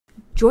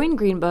Join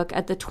Greenbook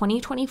at the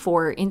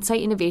 2024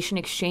 Insight Innovation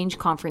Exchange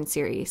Conference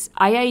Series.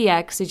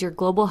 IIEX is your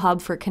global hub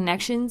for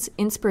connections,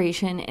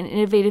 inspiration, and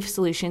innovative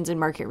solutions in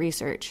market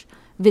research.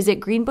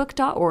 Visit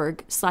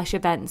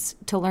greenbook.org/events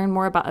to learn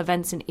more about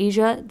events in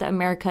Asia, the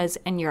Americas,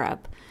 and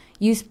Europe.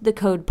 Use the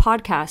code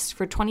PODCAST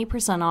for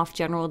 20% off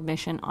general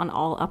admission on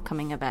all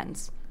upcoming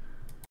events.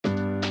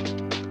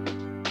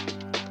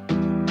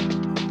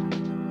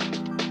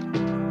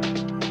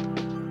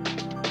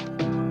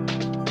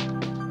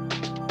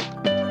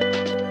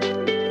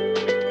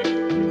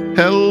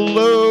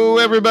 Hello,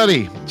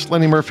 everybody. It's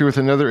Lenny Murphy with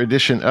another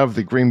edition of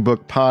the Green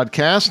Book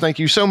Podcast. Thank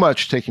you so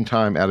much for taking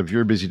time out of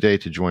your busy day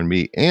to join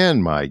me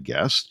and my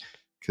guest,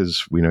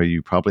 because we know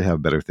you probably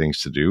have better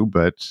things to do,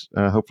 but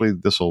hopefully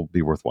this will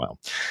be worthwhile.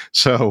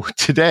 So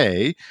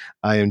today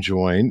I am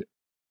joined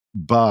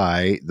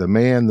by the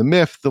man, the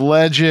myth, the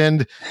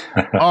legend,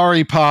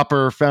 Ari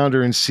Popper,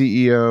 founder and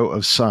CEO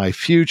of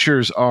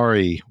Futures.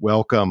 Ari,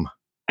 welcome.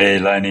 Hey,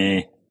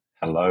 Lenny.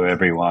 Hello,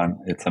 everyone.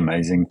 It's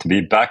amazing to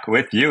be back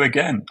with you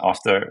again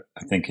after,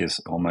 I think, it's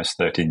almost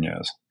 13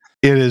 years.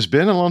 It has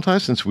been a long time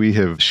since we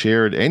have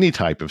shared any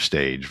type of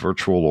stage,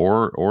 virtual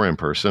or in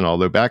person,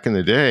 although back in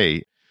the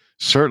day,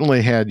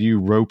 certainly had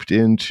you roped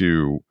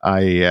into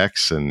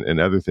IAX and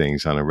other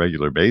things on a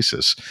regular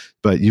basis,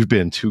 but you've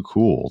been too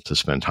cool to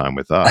spend time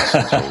with us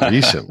until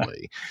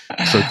recently.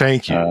 So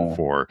thank you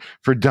for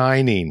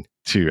dining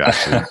to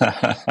actually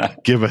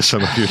give us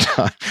some of your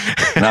time.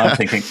 Now I'm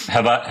thinking,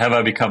 have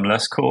I become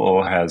less cool,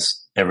 or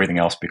has everything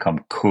else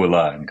become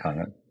cooler and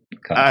kind of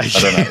I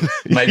don't know,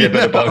 maybe a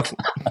bit of both.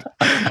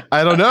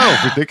 I don't know.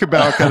 If we think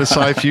about kind of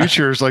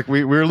futures, like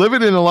we're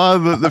living in a lot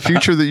of the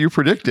future that you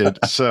predicted.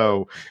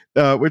 So,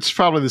 which is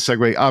probably the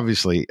segue.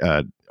 Obviously,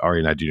 Ari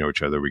and I do know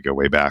each other. We go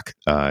way back,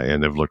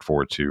 and have looked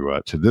forward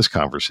to this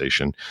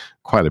conversation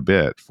quite a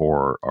bit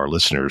for our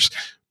listeners.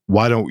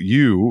 Why don't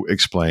you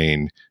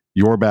explain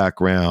your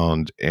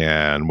background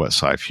and what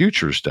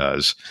Futures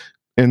does,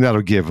 and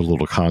that'll give a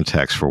little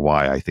context for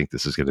why I think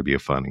this is going to be a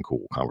fun and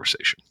cool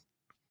conversation.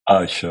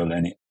 Oh, sure,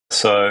 Lenny.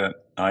 So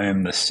I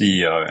am the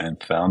CEO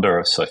and founder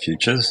of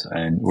Futures,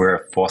 and we're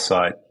a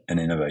foresight and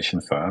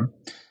innovation firm.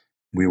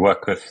 We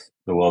work with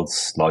the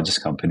world's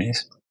largest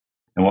companies,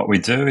 and what we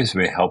do is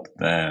we help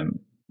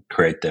them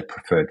create their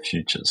preferred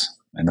futures.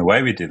 And the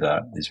way we do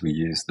that is we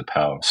use the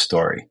power of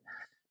story.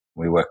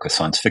 We work with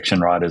science fiction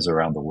writers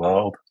around the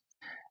world,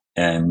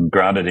 and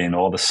grounded in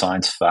all the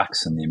science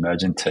facts and the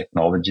emerging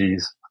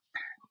technologies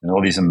and all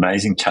these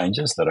amazing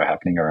changes that are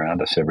happening around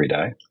us every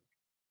day.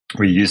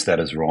 We use that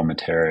as raw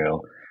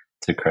material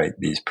to create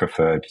these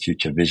preferred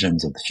future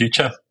visions of the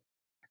future.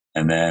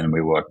 And then we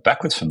work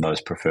backwards from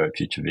those preferred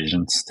future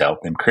visions to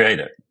help them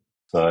create it.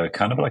 So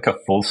kind of like a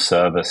full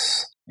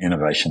service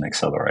innovation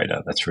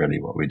accelerator. That's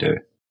really what we do.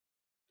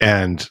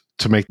 And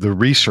to make the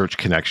research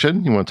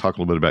connection, you want to talk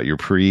a little bit about your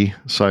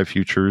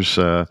pre-Futures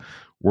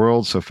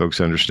world so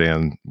folks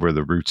understand where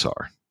the roots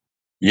are.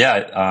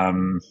 Yeah,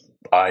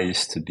 I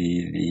used to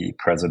be the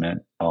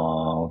president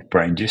of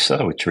Brain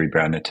Juicer, which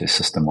rebranded to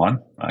System One.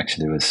 I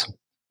actually was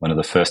one of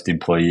the first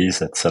employees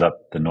that set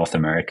up the North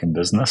American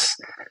business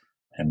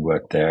and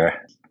worked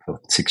there for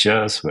 6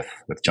 years with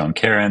John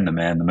Kieran, the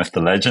man, the myth,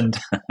 the legend,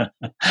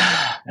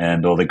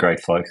 and all the great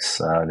folks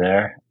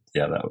there.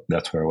 Yeah,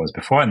 that's where I was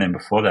before. And then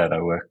before that,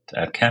 I worked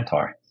at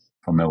Kantar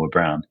for Millward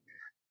Brown.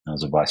 I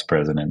was a vice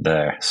president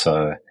there.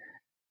 So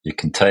you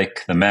can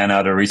take the man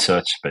out of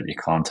research, but you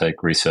can't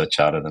take research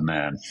out of the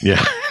man.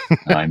 Yeah.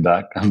 I'm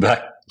back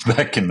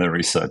in the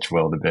research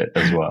world a bit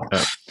as well.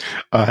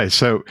 All right.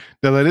 So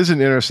now that is an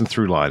interesting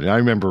through line. And I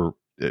remember,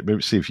 maybe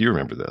see if you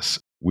remember this.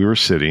 We were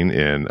sitting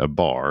in a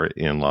bar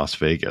in Las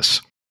Vegas,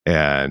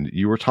 and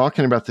you were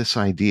talking about this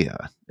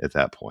idea at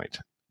that point.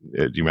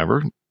 Do you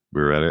remember?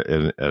 We were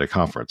at a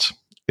conference,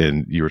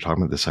 and you were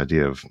talking about this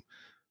idea of,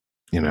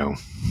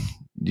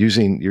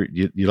 using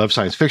you love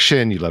science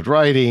fiction, you loved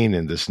writing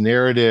and this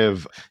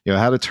narrative,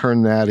 how to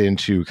turn that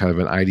into kind of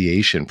an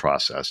ideation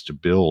process to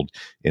build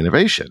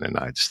innovation. And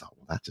I just thought,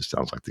 well, that just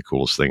sounds like the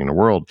coolest thing in the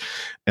world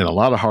and a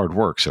lot of hard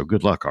work. So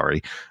good luck,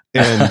 Ari.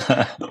 And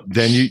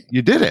then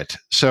you did it.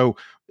 So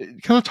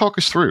kind of talk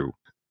us through,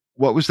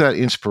 what was that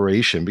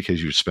inspiration?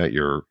 Because you spent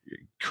your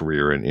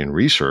career in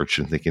research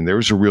and thinking there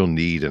was a real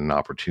need and an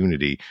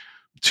opportunity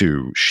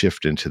to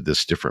shift into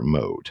this different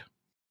mode.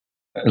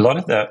 A lot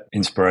of that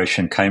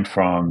inspiration came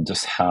from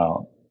just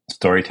how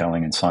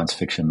storytelling and science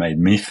fiction made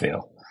me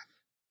feel.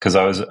 Because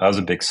I was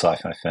a big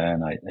sci-fi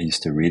fan. I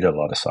used to read a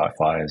lot of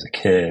sci-fi as a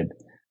kid.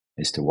 I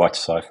used to watch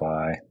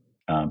sci-fi,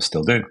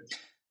 still do.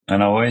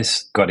 And I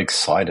always got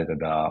excited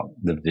about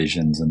the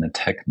visions and the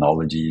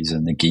technologies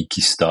and the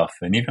geeky stuff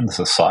and even the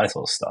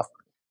societal stuff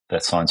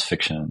that science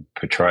fiction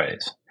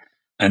portrays.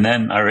 And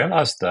then I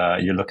realized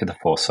that you look at the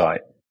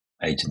foresight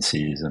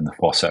agencies and the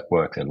foresight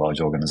work that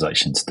large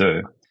organizations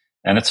do,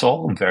 and it's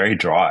all very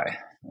dry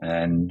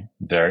and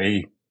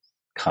very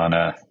kind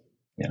of,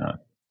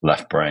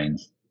 left brain,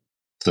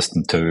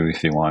 system 2,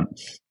 if you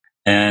want.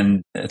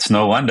 And it's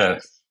no wonder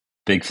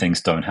big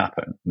things don't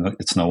happen.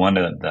 It's no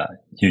wonder that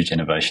huge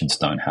innovations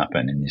don't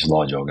happen in these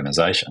large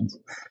organizations.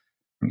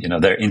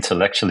 they're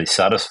intellectually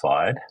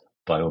satisfied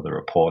by all the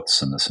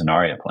reports and the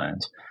scenario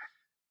plans,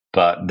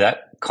 but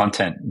that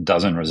content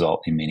doesn't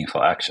result in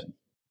meaningful action.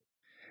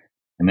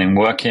 And then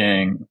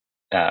working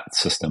at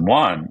System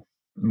One,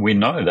 we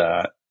know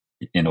that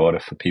in order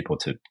for people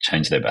to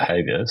change their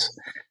behaviors,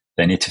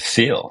 they need to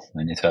feel,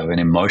 they need to have an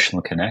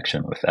emotional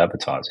connection with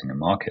advertising and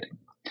marketing.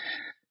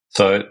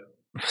 So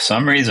for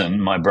some reason,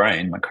 my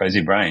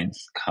crazy brain,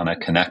 kind of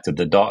connected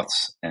the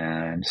dots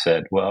and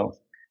said, well,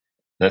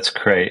 let's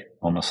create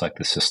almost like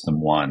the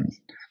System One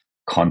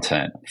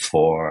content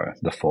for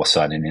the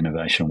foresight and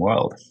innovation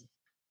world.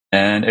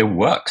 And it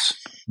works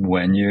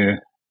when you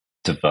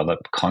develop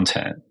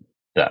content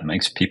that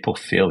makes people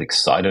feel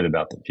excited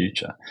about the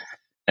future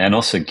and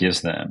also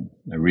gives them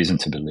a reason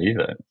to believe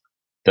it.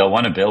 They'll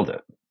want to build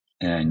it,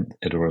 and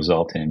it'll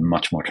result in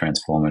much more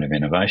transformative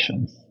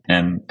innovation.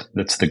 And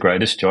that's the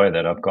greatest joy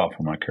that I've got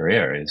from my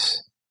career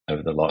is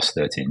over the last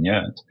 13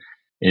 years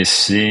is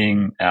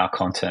seeing our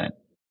content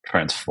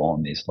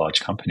transform these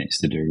large companies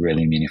to do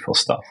really meaningful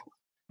stuff.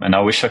 And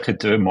I wish I could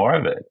do more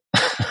of it.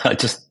 I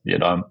just,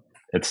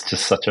 it's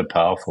just such a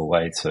powerful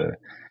way to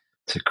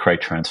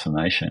create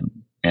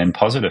transformation and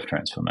positive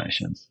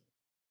transformation.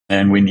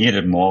 And we need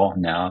it more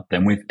now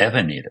than we've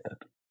ever needed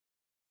it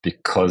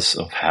because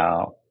of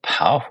how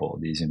powerful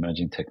these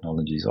emerging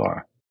technologies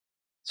are.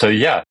 So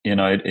yeah,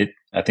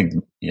 I think,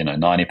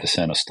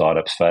 90% of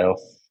startups fail.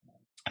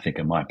 I think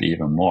it might be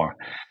even more.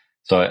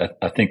 So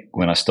I think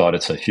when I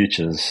started So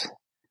Futures,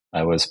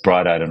 I was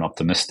bright-eyed and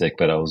optimistic,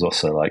 but I was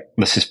also like,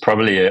 this is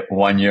probably a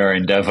 1-year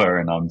endeavor,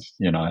 and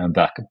I'm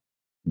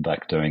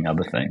back doing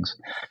other things.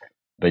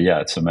 But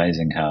yeah, it's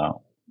amazing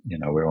how,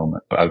 we're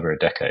almost over a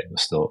decade, we're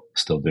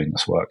still doing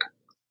this work.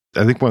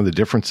 I think one of the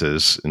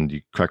differences, and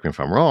you correct me if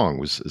I'm wrong,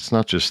 was it's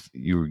not just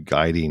you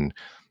guiding,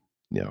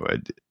 a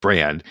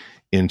brand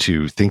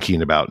into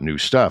thinking about new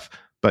stuff,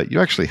 but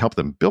you actually help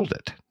them build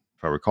it.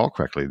 If I recall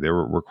correctly, there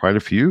were quite a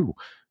few.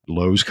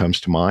 Lowe's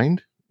comes to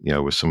mind,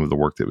 with some of the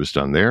work that was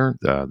done there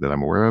that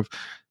I'm aware of,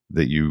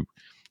 that you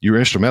were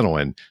instrumental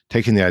in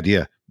taking the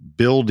idea,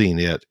 building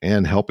it,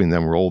 and helping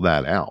them roll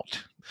that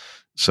out.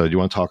 So do you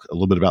want to talk a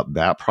little bit about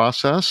that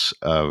process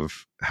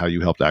of how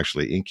you helped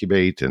actually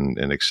incubate and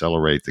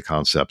accelerate the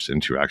concepts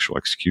into actual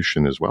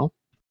execution as well?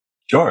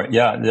 Sure.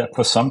 Yeah.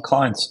 For some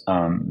clients,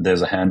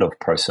 there's a handoff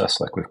process.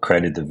 Like we've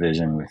created the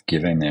vision, we've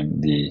given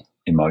them the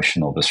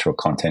emotional, visceral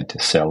content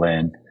to sell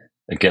in.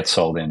 It gets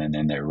sold in, and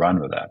then they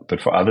run with that.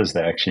 But for others,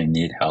 they actually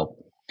need help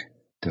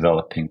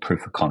developing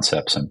proof of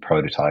concepts and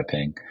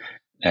prototyping.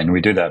 And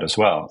we do that as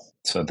well.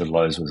 So the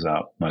Lowe's was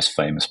our most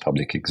famous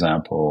public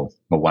example,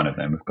 or one of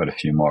them. We've got a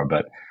few more,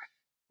 but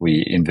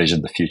we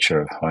envisioned the future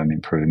of home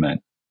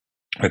improvement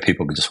where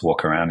people could just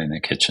walk around in their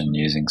kitchen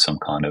using some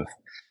kind of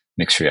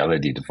mixed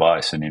reality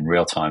device and in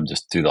real time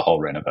just do the whole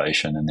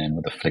renovation. And then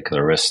with a flick of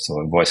the wrist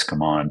or a voice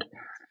command,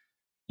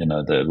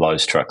 the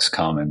Lowe's trucks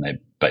come and they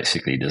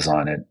basically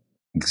design it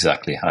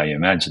exactly how you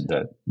imagined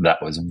it.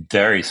 That was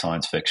very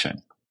science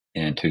fiction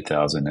in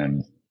 2000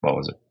 and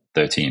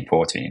 13,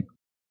 14.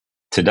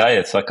 Today,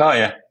 it's like, oh,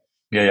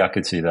 yeah, I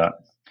could see that.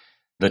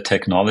 The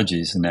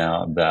technologies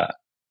now that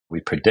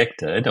we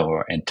predicted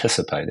or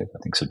anticipated, I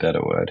think is a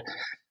better word,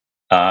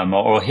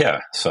 or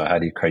here. So how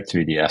do you create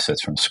 3D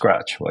assets from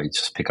scratch? Well, you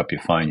just pick up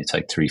your phone, you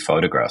take 3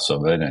 photographs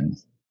of it, and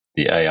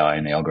the AI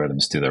and the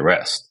algorithms do the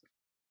rest.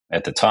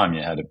 At the time,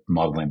 you had to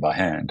model them by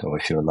hand, or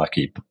if you were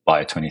lucky,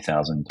 buy a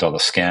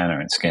 $20,000 scanner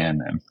and scan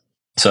them.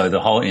 So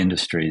the whole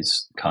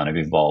industry's kind of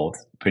evolved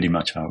pretty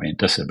much how we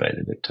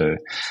anticipated it to.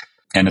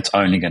 And it's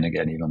only going to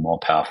get even more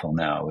powerful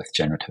now with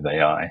generative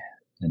AI.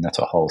 And that's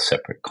a whole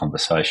separate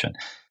conversation.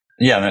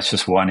 Yeah, that's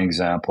just one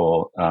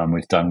example.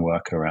 We've done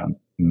work around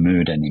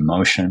mood and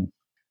emotion.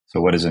 So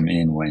what does it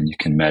mean when you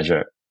can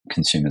measure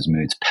consumers'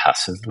 moods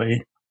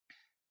passively?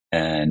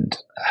 And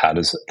how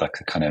does like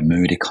the kind of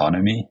mood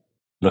economy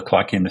look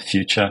like in the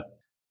future?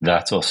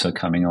 That's also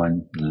coming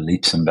on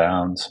leaps and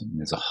bounds.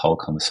 There's a whole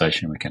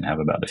conversation we can have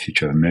about the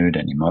future of mood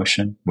and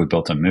emotion. We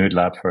built a mood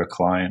lab for a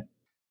client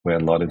where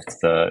a lot of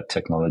the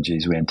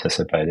technologies we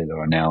anticipated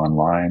are now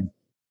online.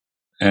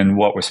 And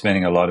what we're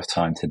spending a lot of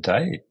time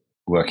today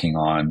working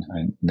on,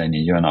 and then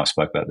you and I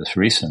spoke about this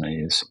recently,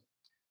 is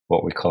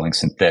what we're calling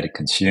synthetic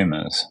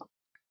consumers.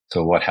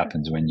 So what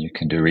happens when you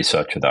can do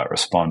research without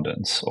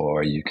respondents,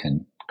 or you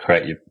can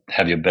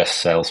have your best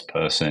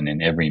salesperson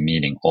in every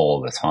meeting all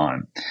the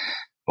time,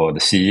 or the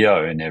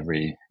CEO in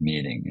every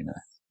meeting, you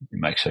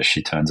make sure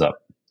she turns up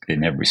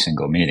in every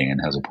single meeting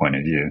and has a point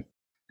of view.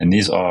 And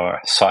these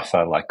are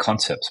sci-fi-like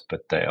concepts,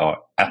 but they are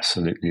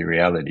absolutely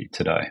reality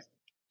today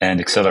and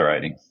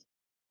accelerating.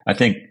 I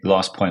think the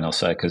last point I'll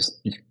say, because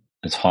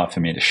it's hard for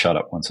me to shut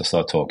up once I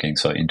start talking,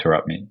 so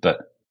interrupt me. But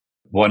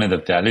one of the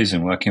values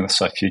in working with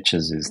So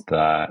Futures is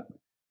that,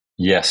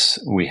 yes,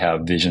 we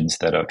have visions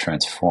that are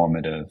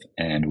transformative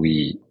and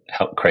we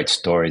help create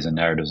stories and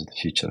narratives of the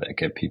future that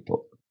get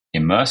people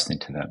immersed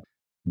into them.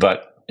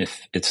 But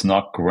if it's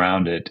not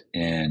grounded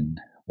in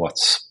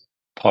what's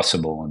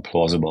possible and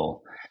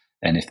plausible,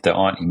 and if there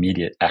aren't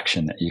immediate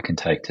action that you can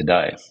take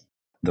today,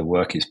 the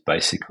work is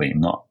basically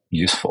not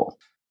useful.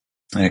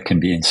 And it can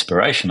be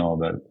inspirational,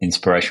 but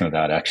inspiration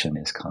without action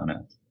is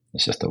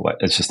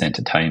it's just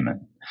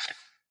entertainment.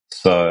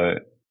 So,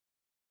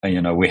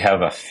 we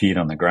have our feet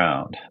on the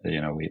ground.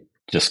 We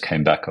just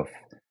came back off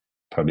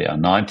probably our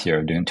 9th year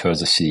of doing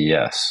tours of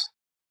CES,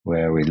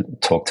 where we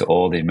talk to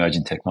all the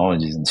emerging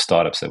technologies and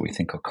startups that we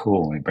think are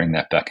cool, and we bring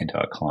that back into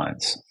our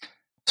clients.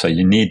 So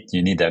you need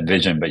that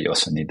vision, but you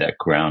also need that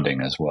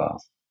grounding as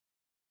well.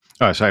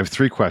 All right, so I have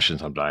 3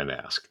 questions I'm dying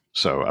to ask.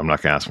 So I'm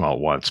not going to ask them all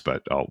at once,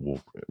 but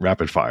we'll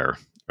rapid fire,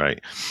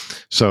 right?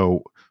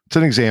 So it's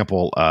an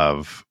example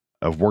of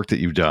work that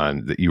you've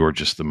done that you are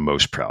just the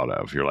most proud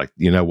of. You're like,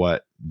 you know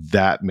what?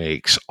 That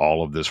makes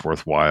all of this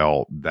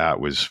worthwhile. That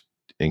was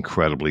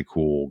incredibly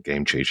cool,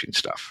 game-changing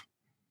stuff.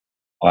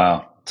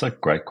 Wow, it's a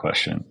great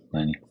question,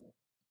 Lenny.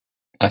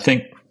 I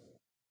think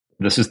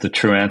this is the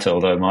true answer,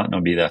 although it might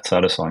not be that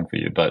satisfying for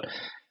you. But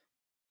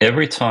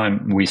every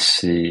time we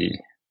see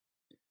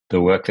the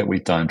work that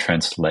we've done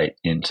translate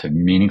into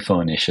meaningful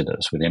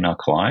initiatives within our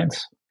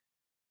clients,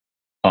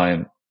 I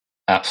am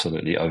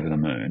absolutely over the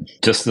moon.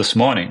 Just this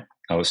morning,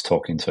 I was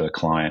talking to a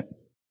client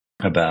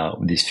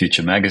about these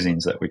future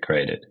magazines that we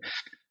created.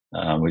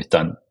 We've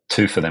done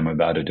 2 for them. We're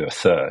about to do a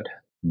 3rd.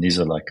 And these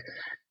are like,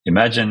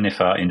 imagine if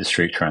our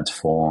industry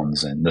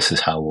transforms and this is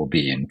how we'll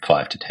be in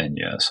 5 to 10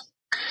 years.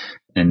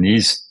 And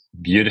these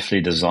beautifully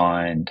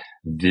designed,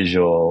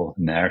 visual,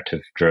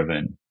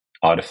 narrative-driven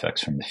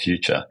artifacts from the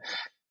future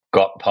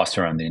got passed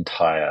around the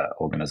entire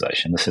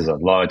organization. This is a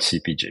large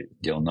CPG.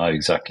 You'll know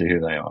exactly who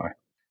they are.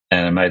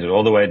 And I made it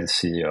all the way to the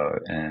CEO,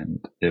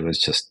 and it was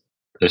just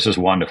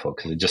wonderful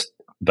because it just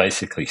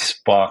basically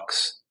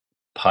sparks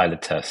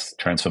pilot tests,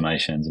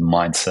 transformations,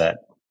 mindset,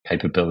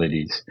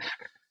 capabilities.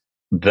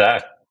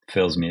 That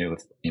fills me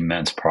with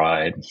immense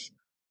pride.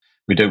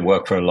 We did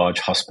work for a large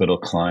hospital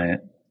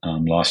client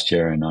last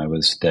year, and I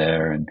was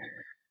there, and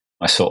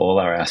I saw all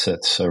our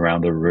assets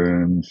around the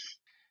room.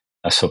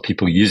 I saw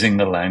people using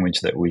the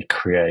language that we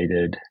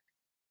created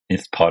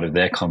as part of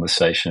their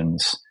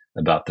conversations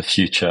about the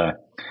future.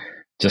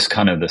 Just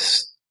kind of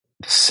this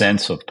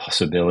sense of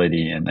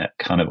possibility and that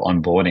kind of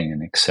onboarding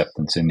and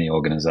acceptance in the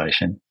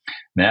organization.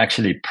 And they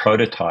actually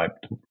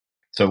prototyped.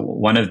 So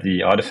one of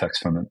the artifacts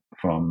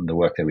from the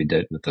work that we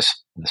did with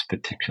this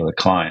particular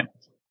client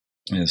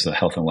is a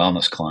health and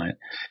wellness client.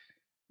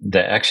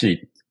 They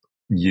actually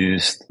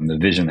used the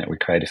vision that we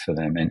created for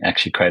them and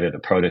actually created a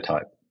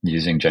prototype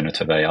using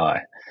generative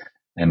AI.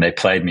 And they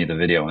played me the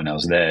video when I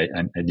was there,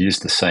 and it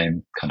used the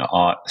same kind of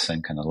art, the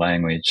same kind of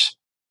language.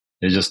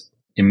 They're just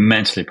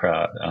immensely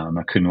proud.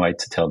 I couldn't wait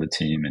to tell the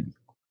team. And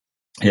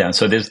yeah,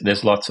 so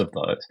there's lots of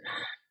those.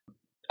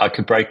 I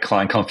could break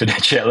client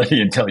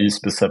confidentiality and tell you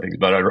specifics,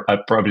 but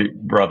I'd probably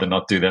rather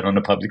not do that on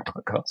a public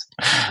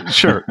podcast.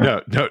 Sure.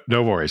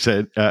 No worries.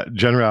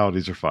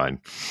 Generalities are fine.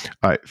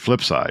 All right.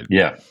 Flip side.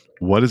 Yeah.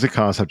 What is a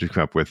concept you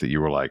come up with that you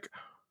were like,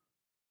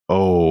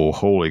 oh,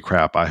 holy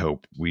crap, I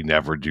hope we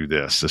never do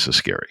this. This is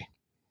scary.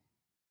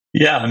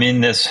 Yeah. I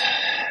mean, there's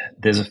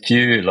a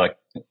few, like,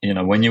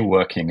 when you're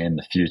working in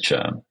the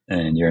future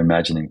and you're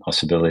imagining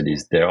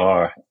possibilities, there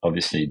are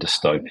obviously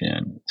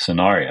dystopian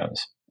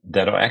scenarios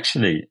that are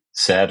actually,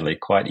 sadly,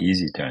 quite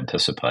easy to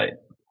anticipate.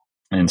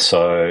 And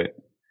so,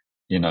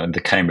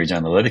 the Cambridge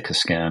Analytica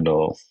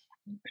scandal,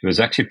 it was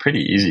actually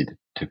pretty easy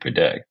to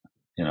predict.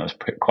 It was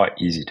quite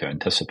easy to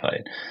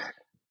anticipate.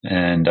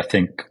 And I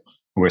think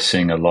we're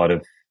seeing a lot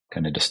of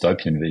kind of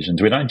dystopian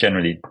visions. We don't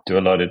generally do a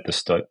lot of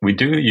dystopia. We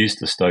do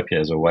use dystopia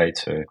as a way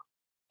to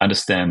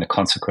understand the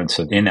consequence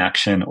of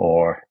inaction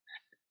or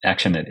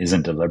action that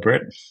isn't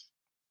deliberate.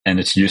 And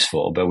it's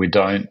useful, but we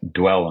don't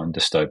dwell on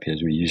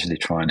dystopias. We usually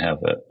try and have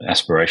an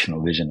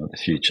aspirational vision of the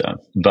future.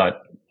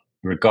 But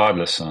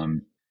regardless, a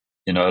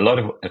lot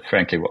of,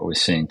 frankly, what we're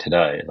seeing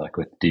today, like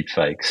with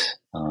deepfakes,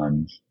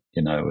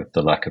 with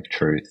the lack of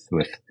truth,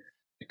 with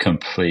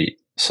complete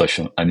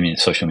social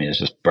media is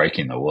just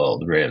breaking the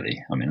world,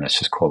 really. I mean, let's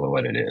just call it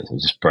what it is.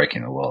 It's just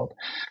breaking the world.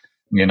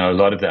 A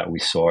lot of that we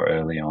saw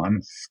early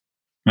on.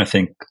 I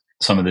think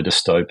some of the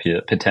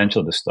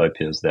potential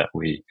dystopias that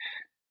we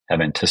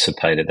have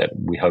anticipated that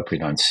we hope we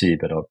don't see,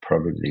 but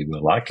probably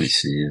will likely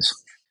see is,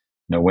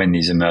 when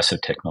these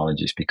immersive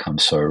technologies become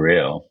so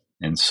real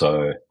and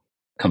so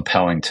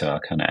compelling to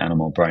our kind of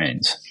animal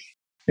brains,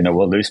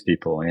 we'll lose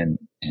people in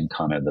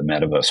kind of the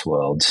metaverse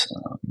worlds.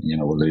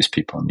 We'll lose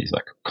people in these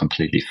like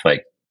completely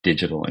fake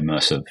digital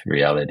immersive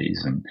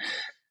realities. And,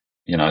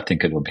 I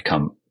think it will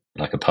become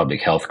like a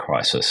public health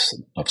crisis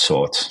of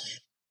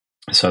sorts.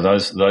 So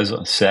those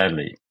are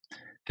sadly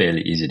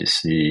fairly easy to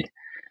see.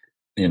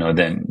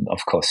 Then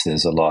of course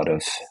there's a lot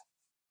of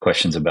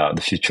questions about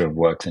the future of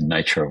work, the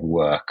nature of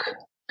work,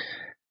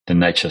 the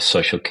nature of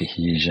social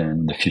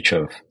cohesion, the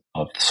future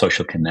of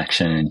social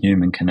connection and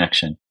human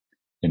connection.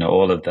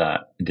 All of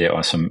that. There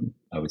are some,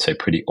 I would say,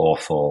 pretty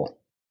awful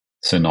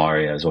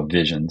scenarios or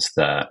visions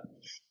that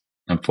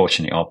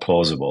unfortunately are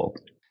plausible.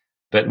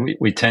 But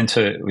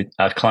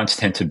our clients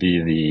tend to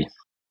be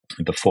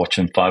the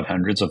Fortune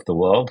 500s of the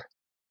world.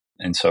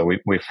 And so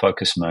we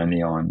focus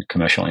mainly on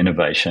commercial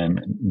innovation,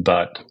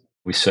 but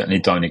we certainly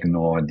don't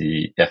ignore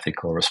the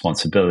ethical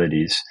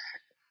responsibilities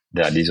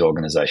that these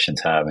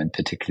organizations have, and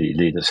particularly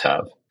leaders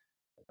have.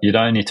 You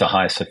don't need to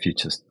hire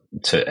futurists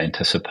to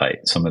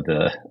anticipate some of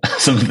the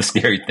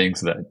scary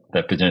things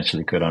that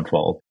potentially could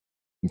unfold.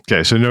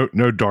 Okay, so no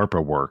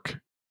DARPA work.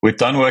 We've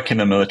done work in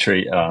the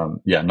military.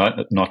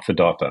 Not for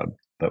DARPA,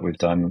 but we've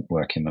done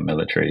work in the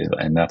military,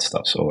 and that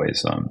stuff's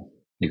always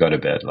you go to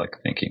bed like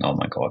thinking, "Oh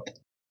my god!"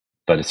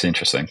 But it's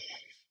interesting.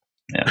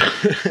 Yeah,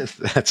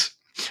 that's.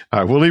 All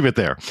right, we'll leave it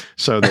there.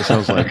 So that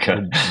sounds like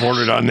okay.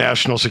 Bordered on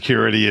national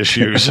security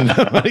issues, and I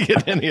don't want to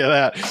get any of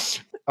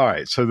that. All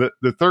right, so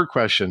the third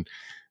question,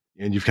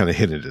 and you've kind of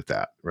hinted at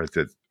that, right?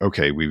 That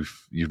okay, you've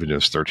been doing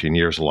this 13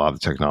 years. A lot of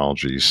the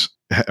technologies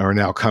are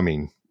now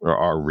coming or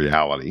are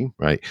reality,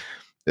 right?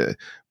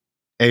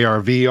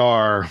 AR,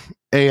 VR,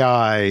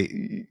 AI,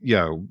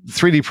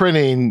 3D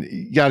printing,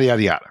 yada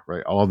yada yada,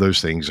 right? All of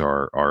those things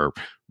are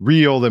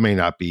real. They may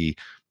not be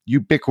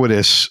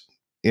ubiquitous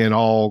in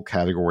all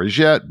categories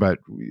yet, but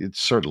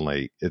it's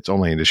only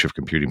an issue of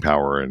computing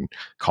power and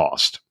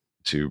cost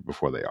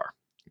before they are.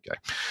 Okay,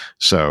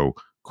 so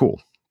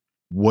cool.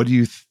 What do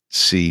you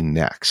see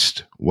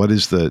next? What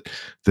is the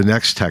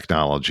next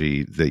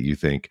technology that you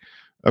think,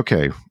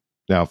 okay,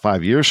 now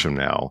 5 years from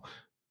now,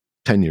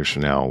 10 years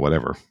from now,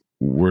 whatever,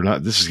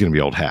 this is going to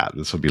be old hat.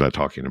 This will be like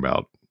talking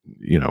about,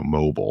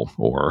 mobile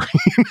or,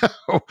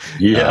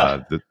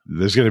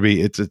 there's going to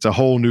be, it's a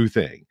whole new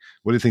thing.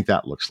 What do you think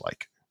that looks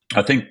like?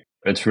 I think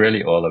it's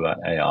really all about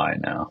AI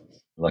now.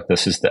 Like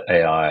this is the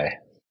AI,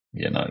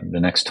 the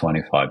next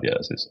 25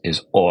 years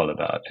is all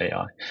about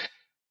AI,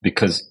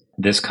 because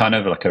there's kind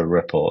of like a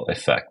ripple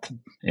effect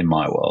in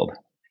my world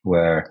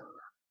where,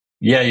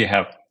 you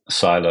have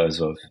silos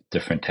of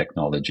different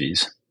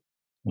technologies,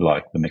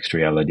 like the mixed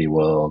reality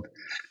world,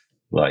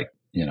 like,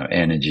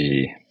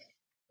 energy,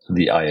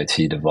 the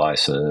IoT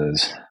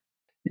devices,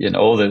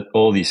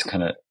 all these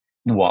kind of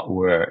what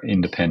were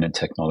independent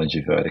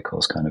technology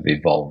verticals kind of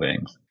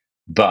evolving.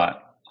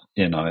 But,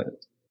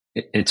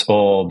 it's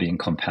all being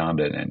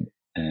compounded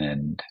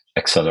and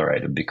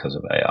accelerated because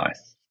of AI.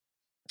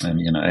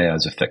 And, AI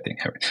is affecting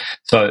everything.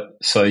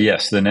 So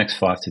yes, the next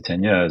 5 to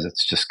 10 years,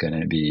 it's just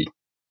going to be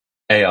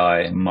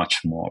AI,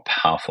 much more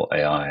powerful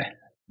AI,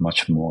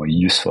 much more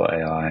useful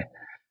AI,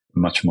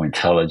 much more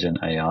intelligent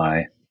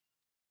AI.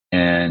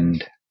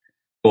 And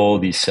all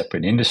these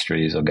separate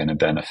industries are going to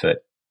benefit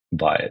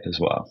by it as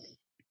well.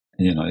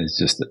 It's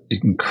just an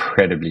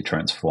incredibly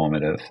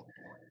transformative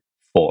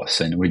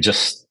force. And we're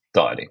just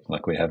starting,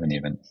 like we haven't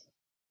even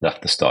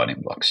left the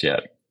starting blocks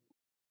yet.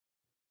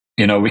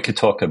 We could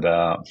talk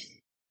about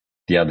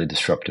the other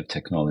disruptive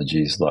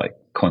technologies like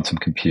quantum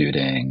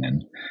computing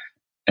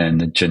and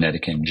the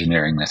genetic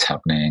engineering that's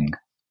happening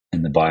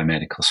in the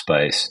biomedical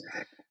space.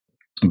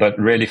 But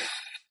really,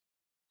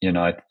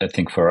 I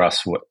think for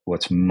us,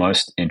 what's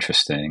most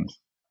interesting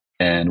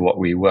and what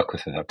we work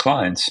with our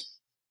clients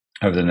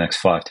over the next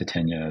 5 to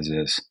 10 years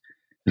is,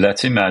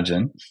 let's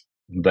imagine,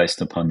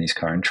 based upon these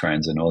current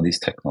trends and all these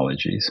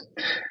technologies,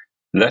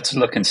 let's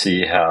look and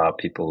see how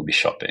people will be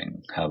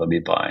shopping, how they'll be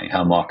buying,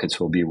 how markets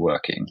will be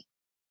working,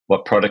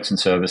 what products and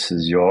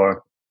services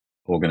your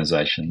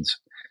organizations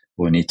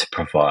will need to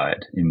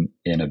provide in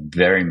a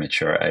very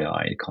mature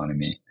AI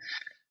economy.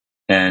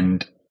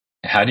 And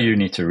how do you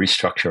need to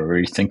restructure or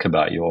rethink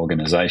about your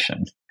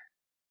organization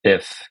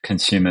if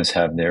consumers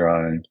have their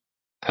own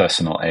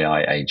personal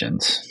AI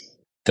agents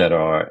that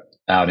are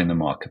out in the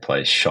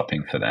marketplace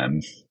shopping for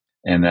them,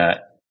 and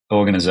that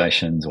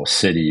organizations or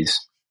cities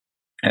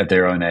have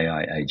their own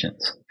AI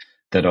agents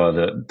that are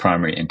the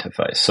primary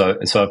interface. So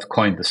I've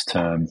coined this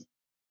term,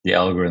 the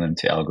algorithm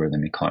to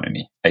algorithm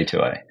economy, A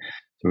to A.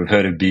 So we've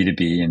heard of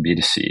B2B and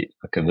B2C.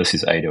 Okay, this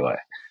is A to A.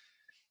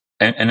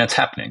 And it's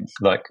happening.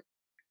 Like,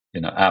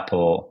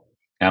 Apple,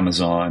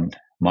 Amazon,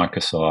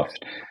 Microsoft,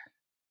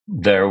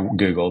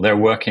 Google, they're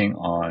working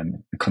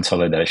on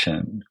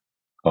consolidation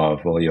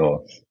of all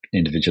your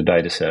individual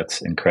data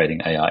sets and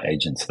creating AI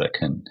agents that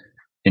can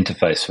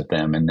interface with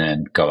them and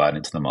then go out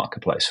into the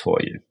marketplace for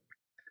you.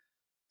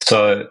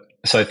 So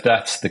if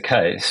that's the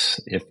case,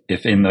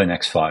 if in the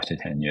next 5 to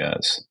 10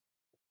 years,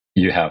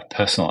 you have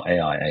personal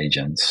AI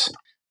agents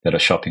that are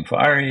shopping for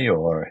Ari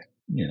or,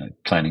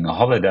 planning a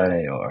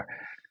holiday or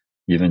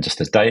even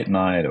just a date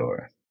night,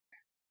 or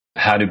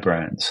how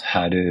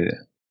do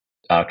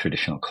our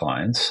traditional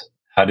clients,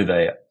 how do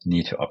they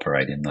need to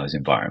operate in those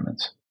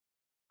environments?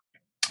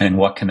 And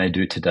what can they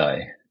do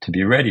today to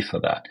be ready for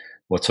that?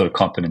 What sort of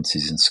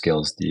competencies and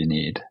skills do you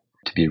need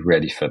to be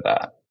ready for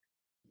that?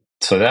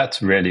 So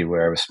that's really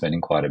where we're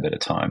spending quite a bit of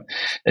time.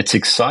 It's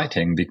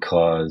exciting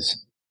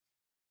because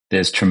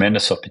there's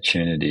tremendous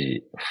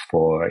opportunity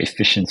for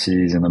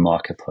efficiencies in the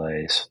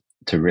marketplace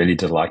to really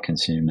delight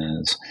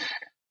consumers,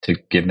 to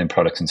give them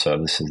products and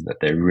services that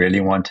they really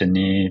want and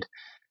need.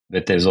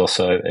 But there's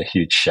also a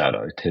huge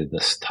shadow to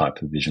this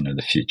type of vision of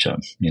the future,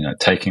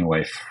 taking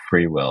away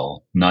free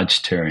will,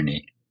 nudge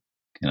tyranny,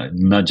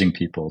 nudging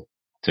people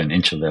to an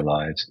inch of their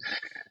lives,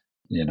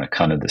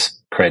 kind of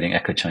this creating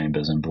echo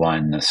chambers and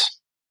blindness.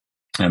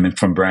 I mean,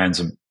 from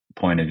brands'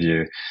 point of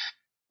view,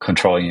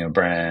 controlling your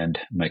brand,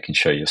 making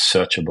sure you're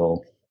searchable,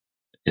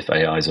 if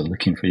AIs are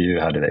looking for you,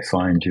 how do they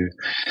find you?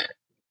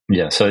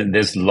 Yeah, so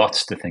there's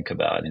lots to think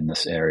about in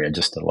this area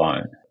just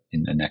alone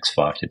in the next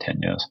 5 to 10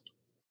 years.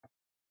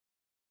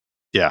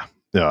 Yeah,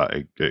 no,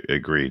 I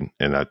agreed.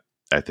 And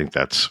I think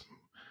that's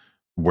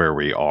where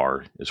we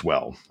are as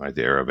well, right?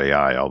 The era of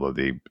AI, although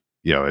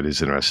it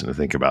is interesting to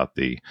think about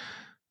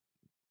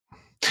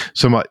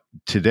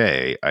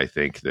today, I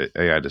think that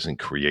AI doesn't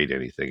create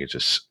anything.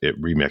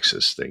 It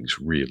remixes things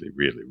really,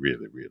 really,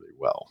 really, really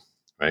well,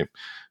 right?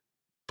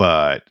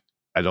 But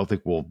I don't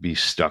think we'll be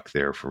stuck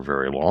there for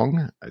very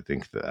long. I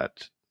think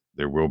that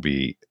there will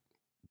be,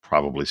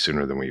 probably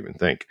sooner than we even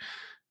think,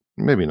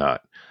 maybe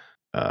not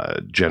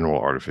general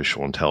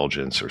artificial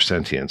intelligence or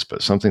sentience,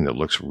 but something that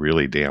looks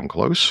really damn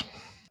close,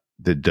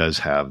 that does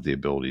have the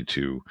ability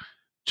to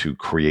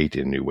create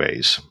in new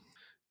ways,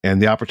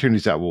 and the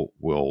opportunities that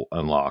will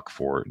unlock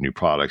for new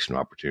products, new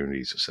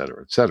opportunities, et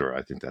cetera, et cetera.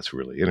 I think that's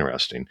really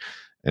interesting,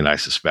 and I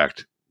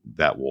suspect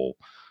that will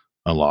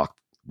unlock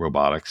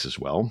robotics as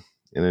well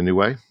in a new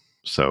way.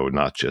 So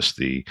not just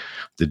the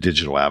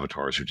digital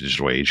avatars or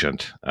digital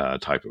agent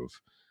type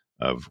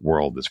of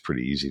world that's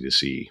pretty easy to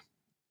see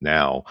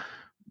now,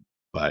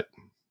 but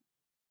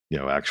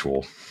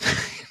actual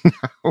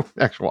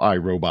actual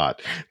iRobot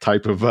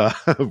type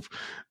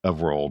of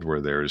world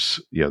where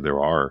there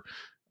are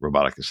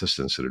robotic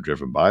assistants that are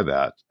driven by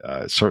that.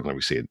 Certainly,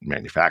 we see it in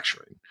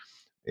manufacturing.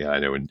 Yeah, I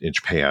know in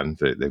Japan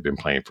they've been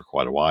playing for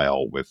quite a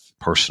while with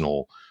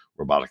personal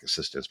robotic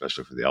assistants,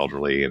 especially for the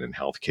elderly and in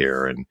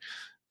healthcare. And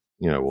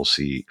we'll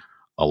see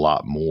a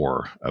lot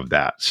more of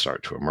that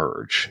start to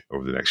emerge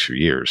over the next few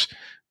years.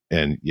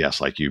 And yes,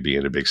 like you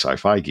being a big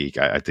sci-fi geek,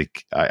 I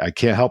think I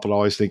can't help but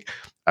always think,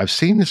 I've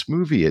seen this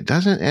movie. It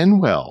doesn't end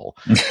well.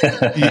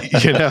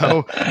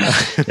 Yeah.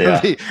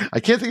 I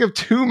can't think of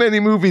too many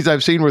movies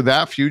I've seen where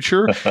that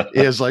future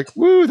is like,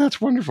 woo,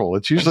 that's wonderful.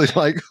 It's usually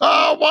like,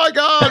 oh my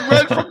God,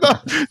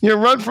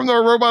 run from the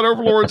robot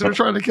overlords that are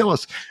trying to kill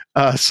us.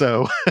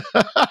 So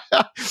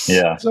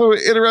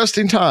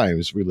interesting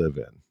times we live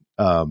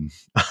in.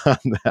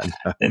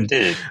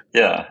 Indeed.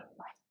 Yeah.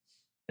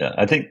 Yeah.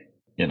 I think,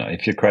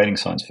 if you're creating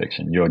science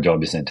fiction, your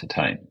job is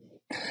entertain.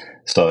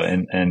 So,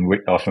 and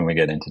often we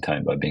get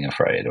entertained by being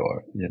afraid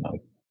or,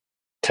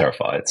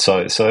 terrified.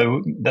 So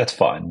that's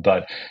fine.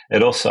 But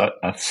it also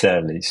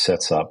sadly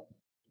sets up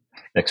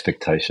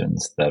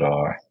expectations that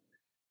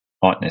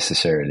aren't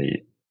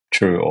necessarily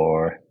true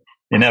or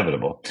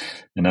inevitable.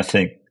 And I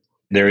think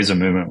there is a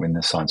movement within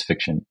the science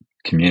fiction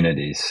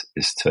communities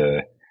is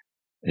to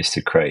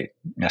create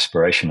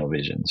aspirational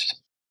visions.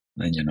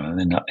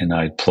 And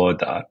I applaud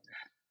that.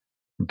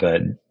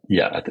 But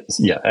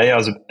AI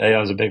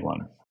is a big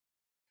one.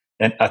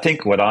 And I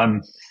think what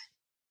I'm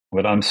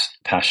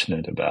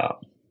passionate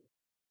about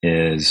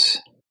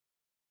is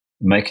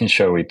making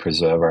sure we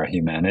preserve our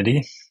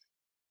humanity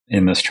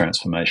in this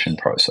transformation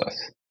process.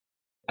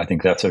 I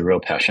think that's a real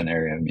passion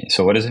area of me.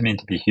 So what does it mean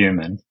to be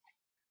human?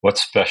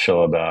 What's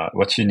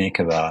unique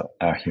about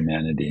our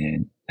humanity?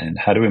 And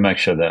how do we make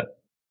sure that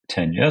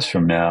 10 years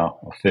from now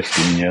or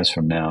 15 years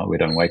from now, we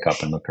don't wake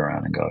up and look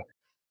around and go,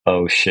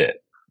 oh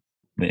shit,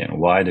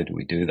 why did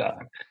we do that?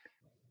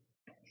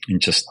 And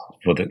just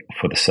for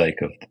the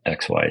sake of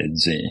X, Y, and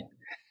Z.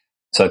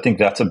 So I think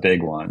that's a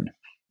big one.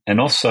 And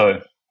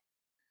also,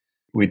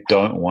 we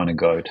don't want to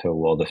go to a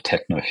world of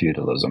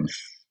techno-feudalism.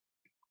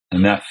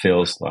 And that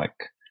feels like,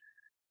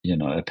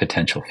 a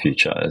potential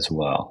future as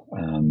well.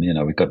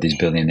 We've got these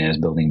billionaires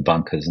building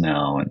bunkers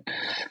now, and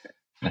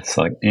it's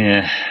like,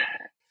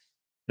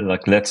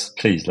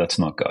 let's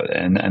not go there.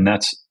 And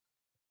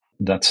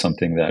that's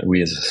something that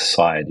we as a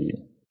society,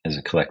 as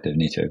a collective,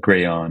 need to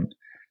agree on.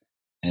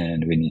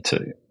 And we need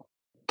to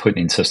put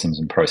in systems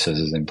and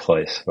processes in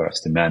place for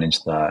us to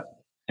manage that.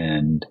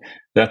 And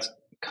that's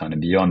kind of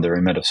beyond the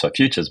remit of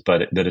Futures,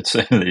 but it's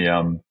certainly,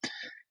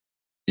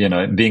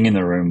 being in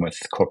the room with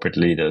corporate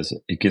leaders,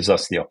 it gives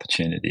us the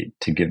opportunity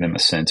to give them a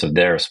sense of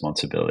their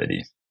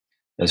responsibility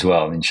as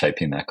well in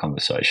shaping that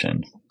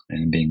conversation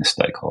and being a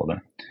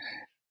stakeholder.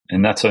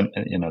 And that's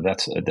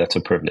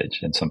a privilege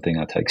and something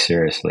I take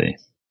seriously.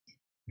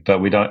 But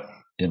we don't,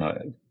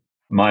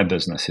 my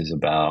business is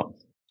about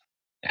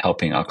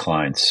helping our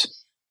clients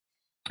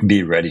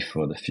be ready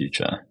for the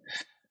future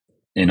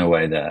in a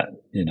way that,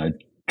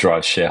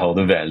 drives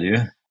shareholder value,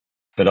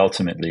 but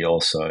ultimately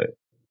also,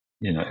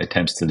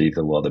 attempts to leave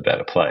the world a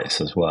better place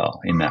as well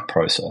in that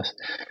process.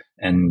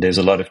 And there's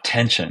a lot of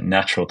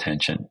natural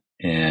tension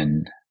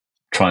in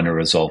trying to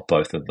resolve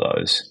both of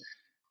those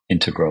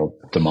integral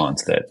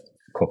demands that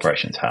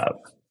corporations have.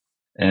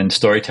 And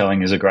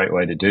storytelling is a great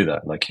way to do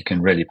that. Like, you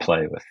can really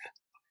play with,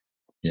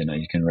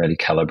 you can really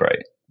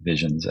calibrate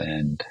visions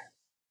and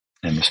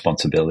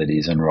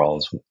responsibilities and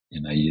roles,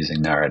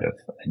 using narrative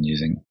and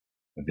using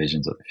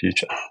visions of the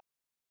future.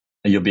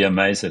 You'll be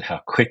amazed at how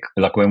quick,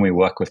 like when we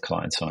work with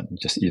clients on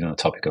just even the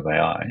topic of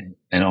AI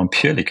and on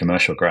purely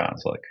commercial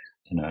grounds, like,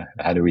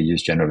 how do we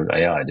use generative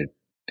AI to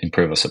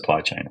improve a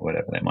supply chain or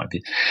whatever that might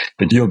be.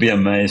 But you'll be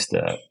amazed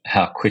at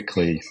how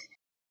quickly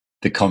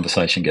the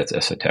conversation gets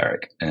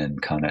esoteric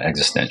and kind of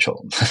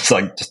existential. It's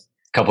like, just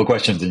couple of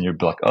questions and you're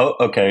like, oh,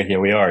 okay, here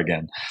we are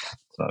again.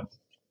 So,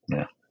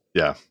 yeah.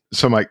 Yeah.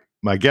 So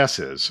my guess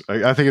is,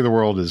 I think of the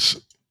world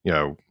as,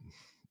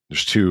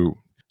 there's two,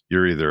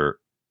 you're either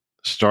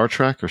Star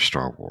Trek or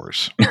Star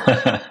Wars,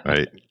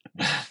 right?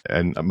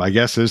 And my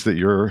guess is that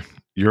you're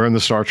in the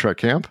Star Trek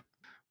camp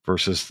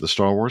versus the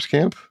Star Wars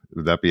camp.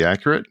 Would that be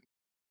accurate?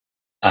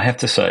 I have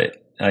to say,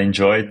 I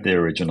enjoyed the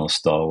original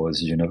Star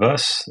Wars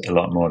universe a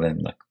lot more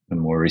than the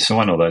more recent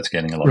one, although it's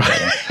getting a lot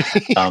better.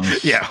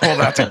 Yeah, well,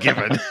 that's a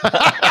given.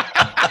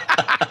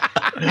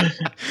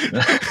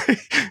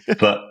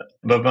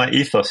 but my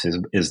ethos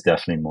is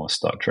definitely more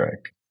Star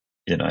Trek,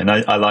 and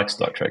I like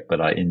Star Trek,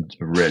 but I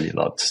really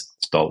love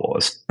Star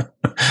Wars.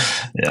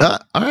 Yeah.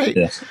 All right.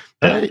 Yeah.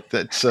 All right.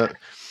 That's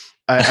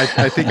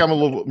I think I'm a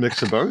little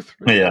mix of both.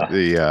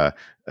 Yeah.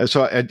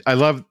 So I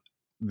love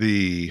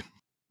the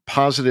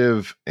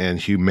positive and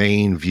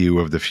humane view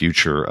of the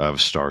future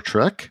of Star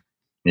Trek.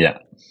 Yeah.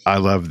 I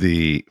love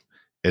the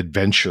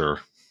adventure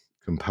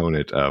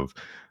component of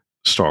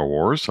Star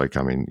Wars. Like,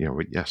 I mean,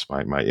 yes,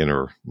 my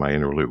inner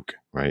Luke,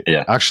 right?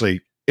 Yeah.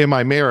 Actually, in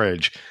my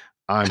marriage,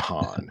 I'm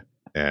Han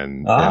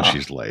and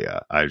she's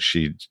Leia.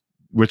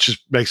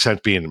 Which makes sense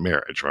being in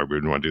marriage, right? We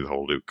wouldn't want to do the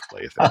whole Luke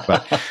Leia thing,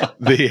 but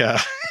the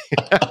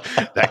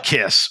that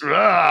kiss.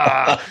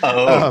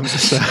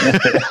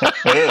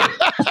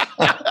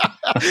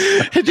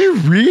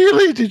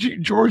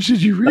 George?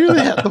 Did you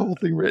really have the whole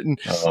thing written?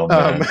 Oh,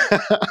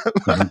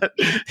 man.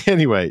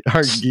 Anyway,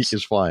 our geek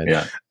is flying.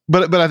 Yeah.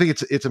 But I think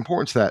it's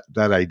important to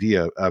that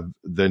idea of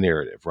the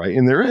narrative, right?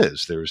 And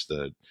there's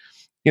the,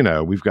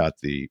 we've got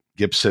the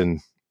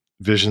Gibson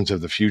visions of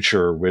the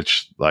future,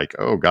 which like,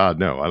 oh God,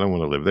 no, I don't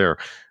want to live there.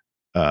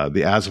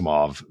 The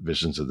Asimov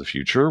visions of the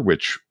future,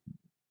 which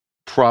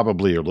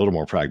probably are a little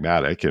more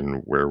pragmatic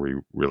and where we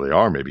really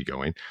are maybe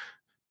going.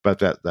 But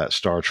that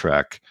Star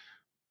Trek,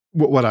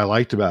 what I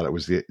liked about it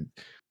was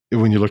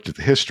when you looked at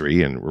the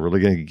history, and we're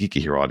really getting a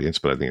geeky here, audience,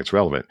 but I think it's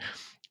relevant.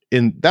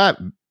 In that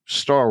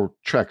Star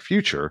Trek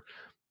future,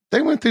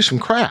 they went through some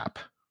crap,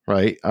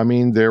 right? I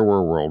mean, there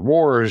were world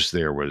wars.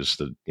 There was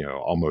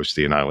almost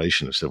the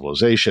annihilation of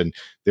civilization.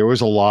 There was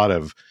a lot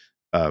of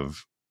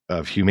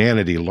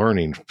humanity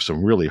learning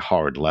some really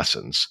hard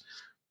lessons,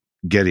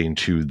 getting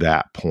to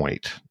that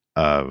point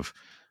of,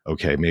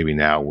 okay, maybe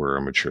now we're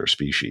a mature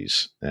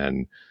species,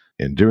 and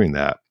in doing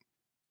that,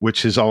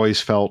 which has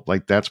always felt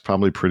like that's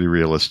probably pretty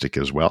realistic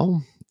as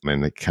well.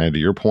 And kind of to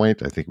your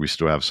point, I think we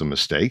still have some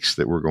mistakes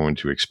that we're going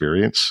to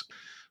experience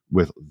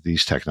with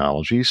these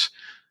technologies,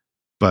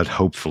 but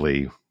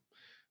hopefully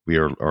we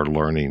are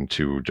learning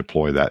to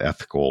deploy that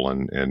ethical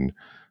and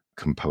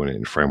component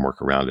and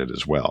framework around it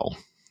as well.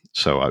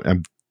 So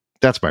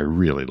that's my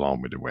really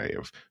long-winded way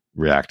of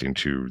reacting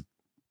to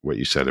what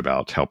you said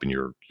about helping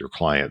your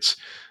clients.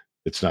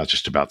 It's not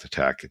just about the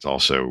tech. It's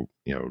also,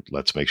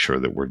 let's make sure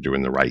that we're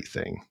doing the right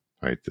thing,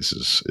 right? This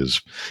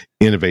is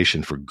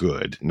innovation for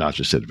good, not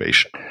just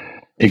innovation.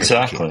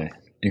 Exactly.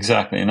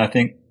 And I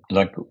think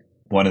like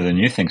one of the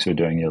new things we're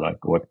doing, you're like,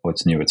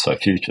 what's new at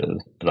SciFutures?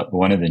 Like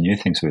one of the new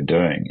things we're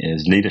doing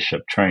is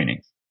leadership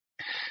training.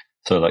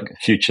 So like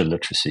future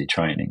literacy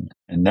training.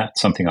 And that's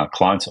something our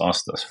clients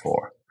asked us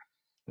for.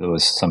 It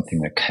was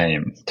something that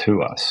came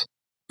to us.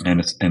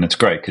 And it's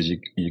great because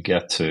you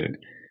get to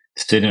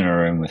sit in a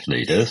room with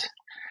leaders.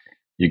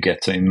 You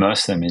get to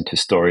immerse them into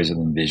stories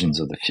and visions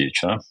of the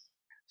future.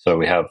 So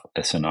we have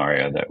a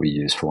scenario that we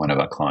use for one of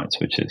our clients,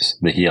 which is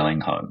the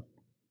healing home.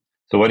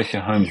 So what if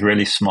your home's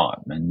really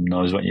smart and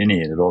knows what you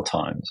need at all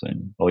times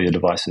and all your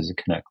devices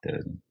are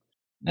connected?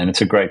 And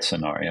it's a great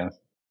scenario.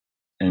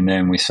 And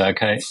then we say,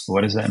 okay,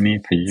 what does that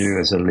mean for you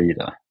as a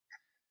leader?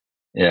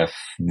 If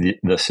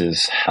this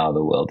is how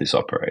the world is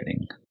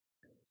operating,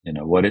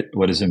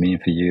 what does it mean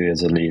for you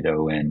as a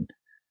leader when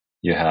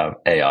you have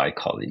AI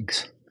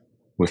colleagues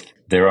with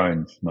their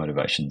own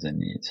motivations and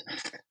needs?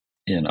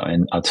 And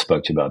I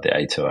spoke to you about the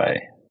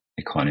A2A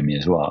economy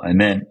as well. And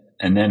then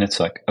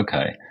it's like,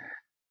 okay,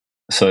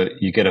 so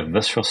you get a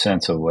visceral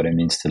sense of what it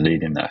means to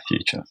lead in that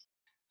future.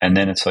 And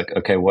then it's like,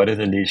 okay, what are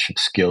the leadership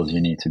skills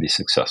you need to be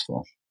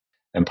successful?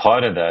 And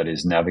part of that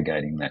is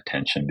navigating that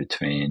tension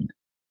between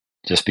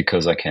just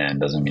because I can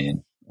doesn't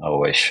mean I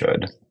always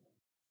should.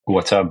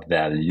 What's our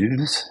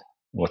values?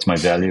 What's my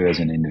value as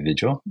an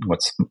individual?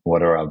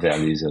 What are our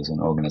values as an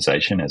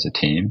organization, as a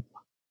team?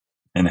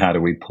 And how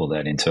do we pull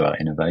that into our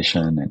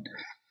innovation?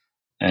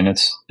 And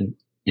it's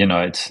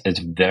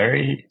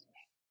very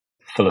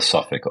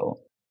philosophical.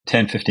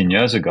 10, 15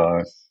 years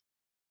ago,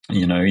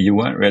 you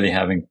weren't really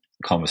having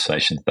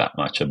conversations that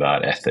much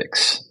about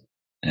ethics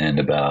and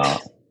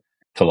about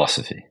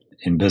philosophy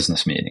in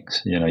business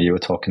meetings. You were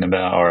talking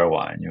about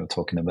ROI and you were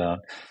talking about,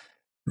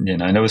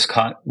 and it was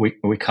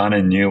we kind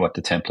of knew what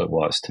the template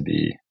was to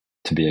be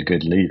a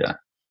good leader.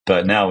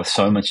 But now with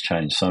so much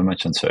change, so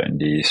much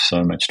uncertainty,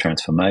 so much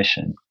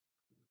transformation,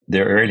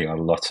 there really are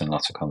lots and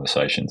lots of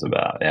conversations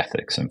about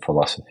ethics and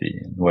philosophy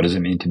and what does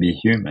it mean to be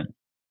human.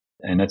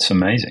 And it's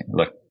amazing.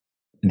 Like,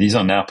 these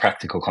are now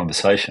practical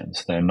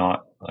conversations. They're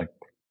not like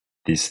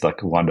these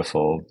like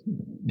wonderful,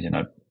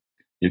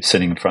 you're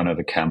sitting in front of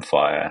a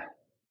campfire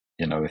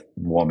with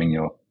warming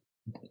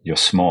your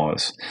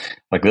s'mores.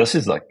 Like, this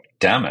is like,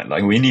 damn it,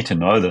 like we need to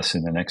know this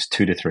in the next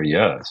 2 to 3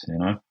 years,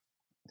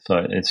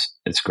 So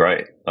it's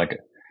great. Like,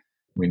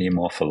 we need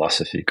more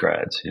philosophy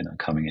grads,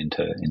 coming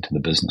into the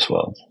business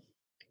world.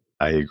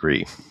 I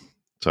agree.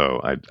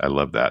 So I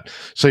love that.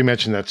 So you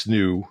mentioned that's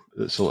new.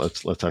 So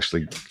let's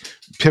actually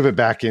pivot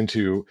back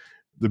into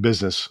the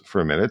business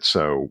for a minute.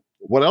 So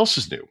what else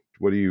is new?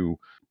 What are you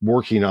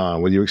working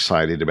on? What are you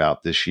excited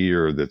about this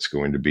year that's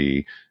going to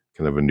be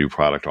kind of a new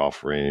product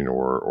offering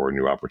or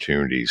new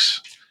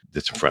opportunities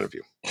that's in front of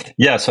you?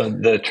 Yeah, so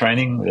the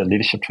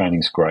leadership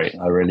training is great.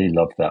 I really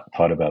love that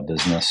part of our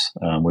business.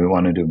 We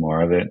want to do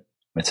more of it.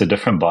 It's a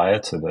different buyer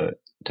to the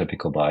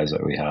typical buyers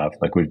that we have.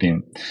 Like, we've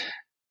been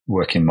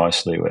working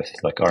mostly with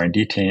like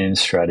R&D teams,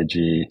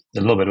 strategy, a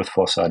little bit with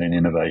foresight and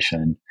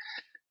innovation,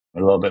 a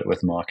little bit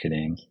with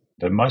marketing,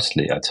 but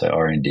mostly I'd say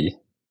R&D.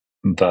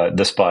 But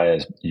this buyer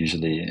is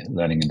usually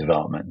learning and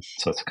development,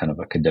 so it's kind of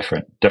like a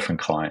different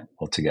client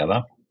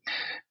altogether.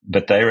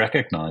 But they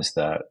recognize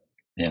that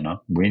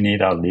we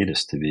need our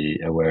leaders to be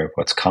aware of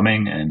what's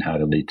coming and how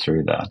to lead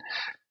through that.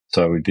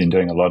 So we've been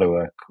doing a lot of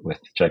work with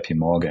JP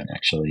Morgan,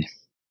 actually.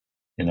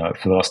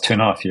 For the last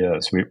 2.5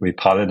 years, we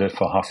piloted it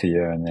for half a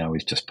year, and now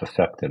we've just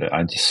perfected it.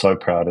 I'm just so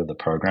proud of the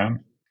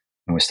program,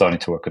 and we're starting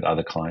to work with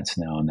other clients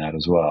now on that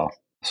as well.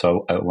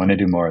 So I want to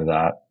do more of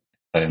that.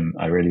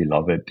 I really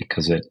love it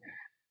because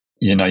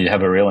you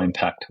have a real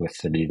impact with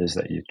the leaders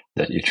that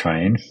you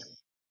train,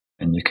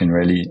 and you can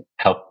really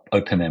help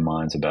open their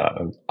minds about,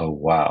 oh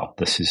wow,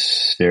 this is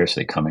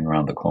seriously coming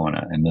around the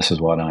corner, and this is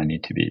what I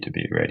need to be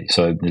ready.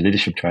 So the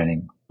leadership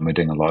training we're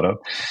doing a lot of.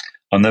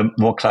 On the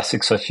more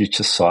classic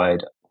Futurist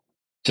side,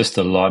 just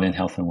a lot in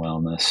health and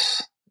wellness,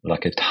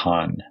 like a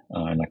ton.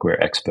 Like, we're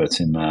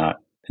experts in that,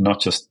 not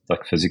just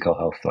like physical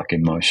health, like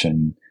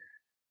emotion,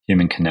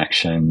 human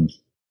connection,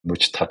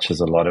 which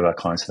touches a lot of our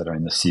clients that are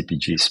in the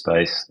CPG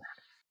space.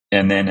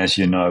 And then, as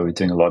you know, we're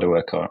doing a lot of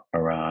work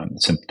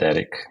around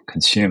synthetic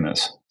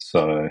consumers.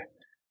 So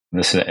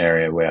this is an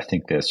area where I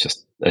think it's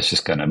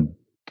just going to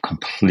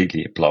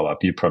completely blow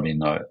up. You probably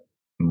know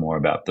more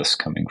about this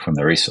coming from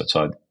the research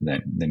side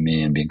than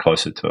me and being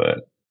closer to it.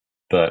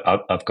 But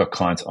I've got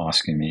clients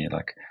asking me,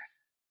 like,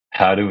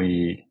 how do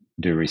we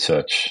do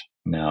research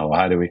now?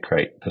 How do we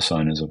create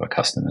personas of our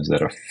customers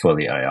that are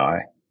fully AI?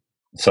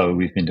 So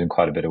we've been doing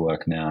quite a bit of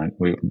work now.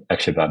 We're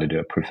actually about to do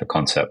a proof of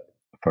concept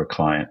for a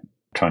client,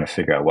 trying to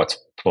figure out what's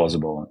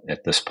plausible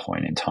at this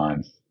point in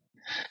time.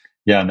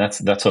 Yeah, and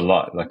that's a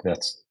lot. Like,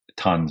 that's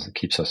tons. It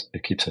keeps us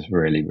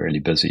really, really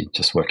busy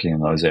just working in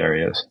those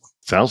areas.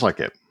 Sounds like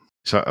it.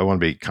 So I want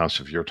to be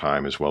conscious of your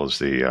time as well as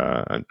the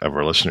of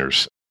our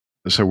listeners.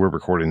 So we're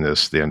recording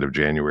this the end of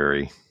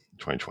January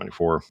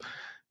 2024.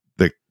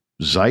 The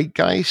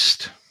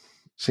zeitgeist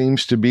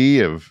seems to be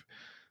this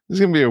is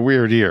going to be a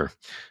weird year.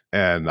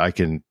 And I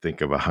can think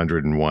of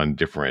 101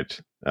 different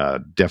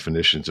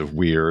definitions of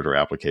weird or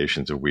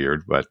applications of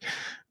weird. But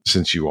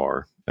since you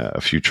are a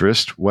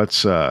futurist, what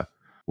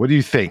do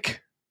you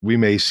think we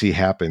may see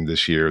happen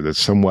this year that's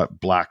somewhat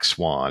black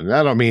swan? And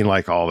I don't mean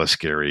like all the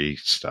scary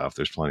stuff.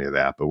 There's plenty of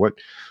that. But what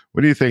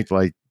do you think,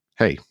 like,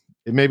 hey,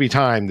 it may be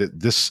time that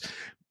this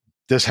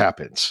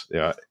happens.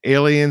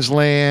 Aliens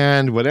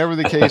land, whatever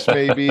the case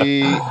may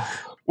be.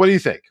 What do you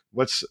think?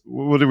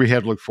 What do we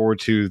have to look forward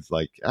to?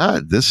 Like,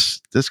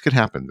 this could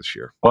happen this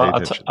year. Well,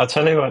 I'll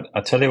tell you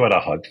what I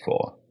hope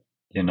for.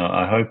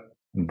 I hope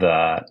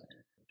that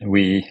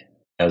we,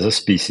 as a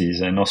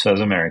species, and also as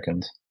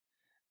Americans,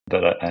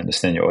 but I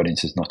understand your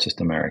audience is not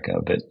just America,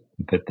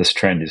 but this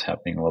trend is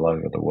happening all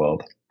over the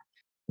world.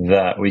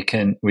 That we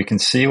can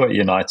see what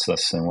unites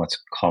us and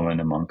what's common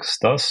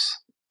amongst us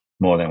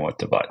more than what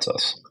divides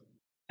us.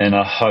 And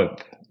I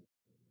hope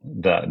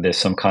that there's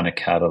some kind of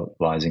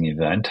catalyzing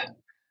event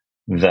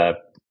that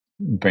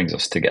brings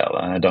us together.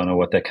 And I don't know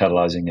what that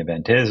catalyzing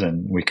event is,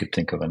 and we could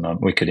think of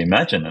we could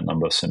imagine a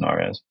number of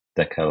scenarios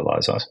that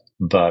catalyze us.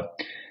 But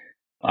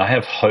I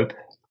have hope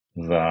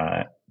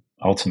that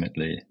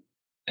ultimately,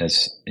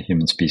 as a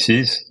human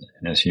species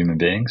and as human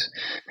beings,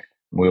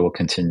 we will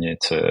continue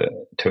to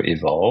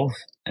evolve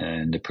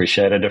and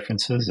appreciate our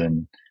differences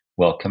and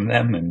welcome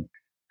them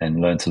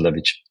and learn to live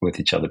with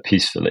each other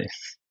peacefully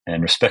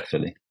and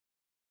respectfully.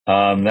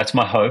 That's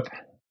my hope.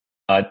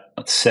 I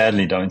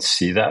sadly don't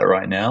see that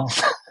right now,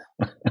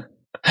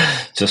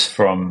 just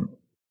from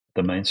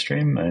the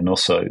mainstream, and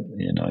also,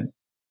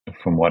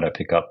 from what I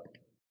pick up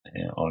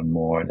on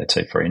more, let's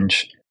say,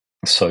 fringe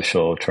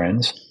social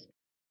trends.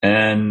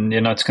 And,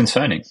 it's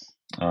concerning.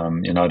 I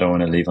don't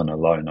want to leave on a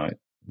low note,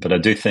 but I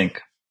do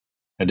think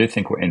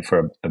we're in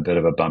for a bit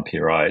of a bumpy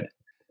ride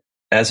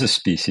as a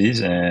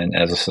species and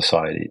as a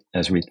society,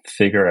 as we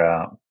figure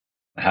out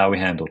how we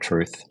handle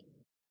truth,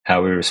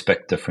 how we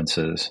respect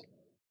differences,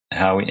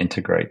 how we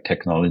integrate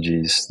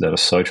technologies that are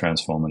so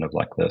transformative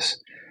like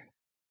this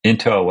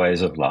into our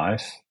ways of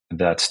life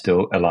that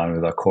still align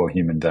with our core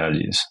human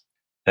values.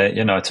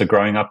 It's a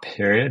growing up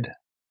period.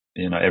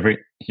 Every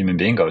human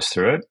being goes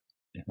through it.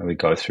 We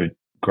go through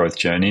growth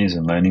journeys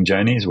and learning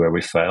journeys where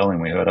we fail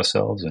and we hurt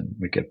ourselves and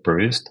we get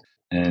bruised.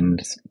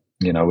 And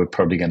we're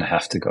probably going to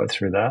have to go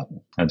through that.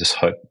 I just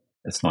hope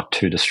it's not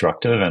too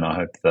destructive, and I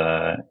hope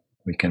that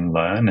we can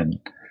learn and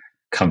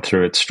come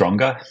through it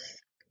stronger.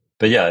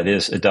 But yeah,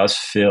 it does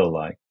feel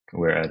like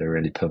we're at a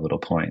really pivotal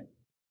point.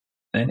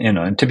 And,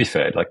 and to be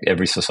fair, like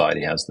every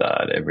society has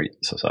that. Every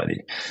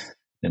society,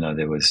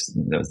 there was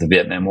the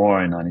Vietnam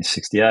War in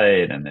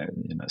 1968, and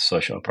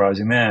social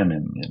uprising then,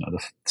 and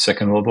the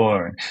Second World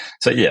War. And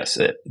so yes,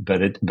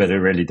 but it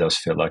really does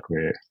feel like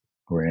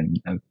we're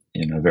in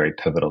a very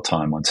pivotal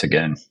time once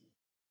again.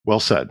 Well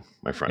said,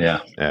 my friend. Yeah,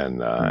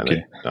 and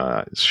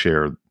I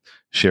share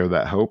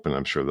that hope, and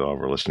I'm sure that all of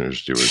our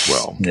listeners do as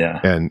well.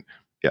 Yeah, and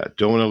yeah,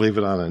 don't want to leave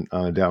it on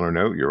a downer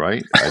note. You're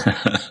right.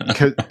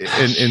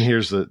 And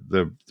here's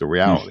the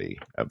reality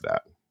of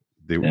that: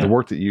 the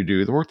work that you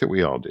do, the work that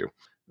we all do,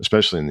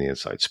 especially in the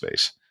insight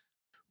space.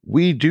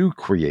 We do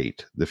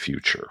create the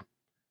future,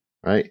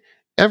 right?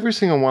 Every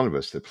single one of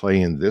us that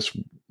play in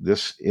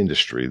this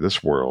industry,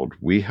 this world,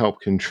 we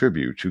help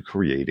contribute to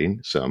creating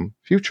some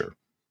future,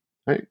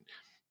 right?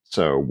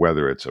 So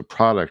whether it's a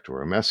product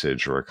or a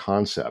message or a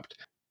concept,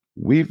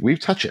 we've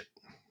touched it.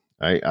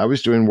 I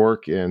was doing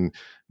work in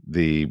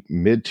the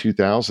mid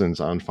 2000s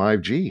on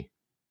 5G,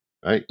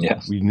 right?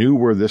 Yes. We knew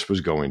where this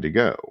was going to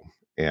go,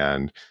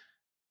 and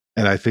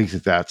I think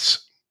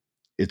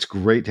it's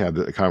great to have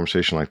a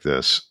conversation like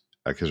this,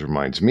 because it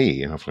reminds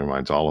me, and hopefully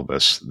reminds all of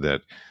us,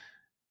 that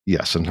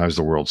yes, sometimes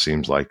the world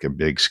seems like a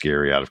big,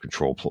 scary, out of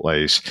control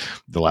place.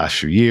 The last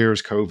few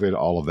years, COVID,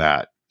 all of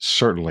that.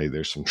 Certainly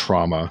there's some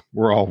trauma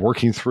we're all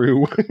working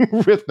through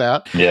with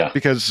that. Yeah.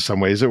 Because in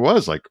some ways it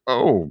was like,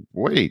 oh,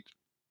 wait.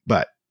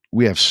 But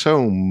we have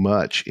so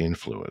much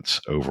influence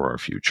over our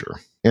future.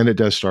 And it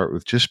does start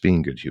with just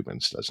being good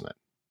humans, doesn't it?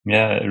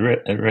 Yeah,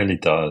 it really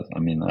does. I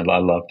mean, I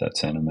love that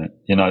sentiment.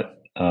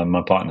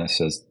 My partner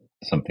says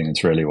something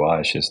that's really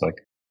wise. She's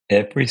like,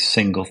 every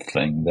single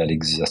thing that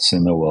exists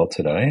in the world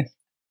today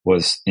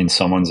was in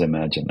someone's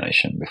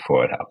imagination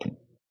before it happened.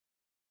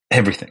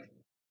 Everything.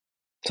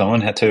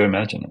 Someone had to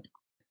imagine it.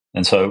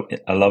 And so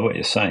I love what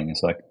you're saying.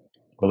 It's like,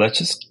 well, let's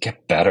just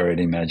get better at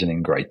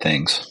imagining great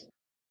things.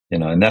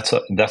 And that's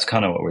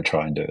kind of what we're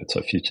trying to do. It's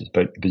our futures.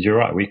 But you're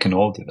right, we can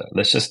all do that.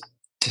 Let's just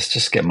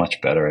get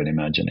much better at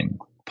imagining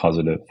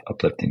positive,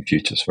 uplifting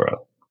futures for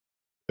us.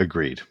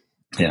 Agreed.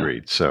 Yeah.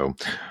 Agreed. So,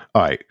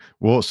 all right.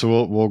 Well, so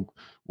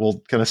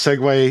we'll kind of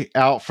segue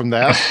out from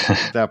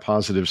that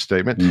positive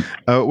statement.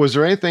 Was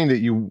there anything that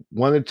you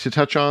wanted to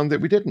touch on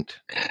that we didn't?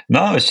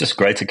 No, it's just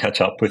great to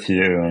catch up with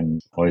you,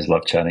 and always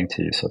love chatting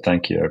to you. So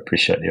thank you. I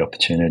appreciate the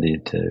opportunity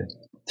to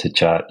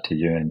chat to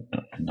you and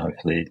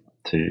hopefully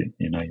to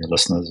your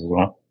listeners as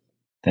well.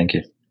 Thank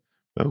you.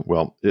 Oh,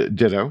 well,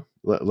 ditto.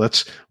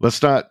 Let's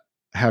not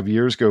have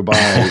years go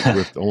by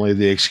with only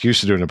the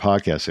excuse of doing a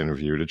podcast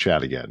interview to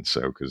chat again.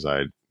 So, because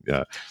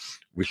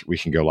we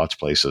can go lots of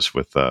places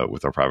with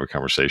our private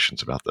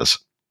conversations about this.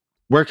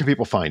 Where can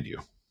people find you?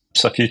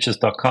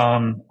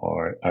 SoFutures.com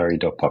or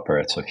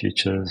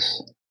ari.popper@SoFutures.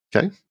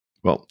 Okay.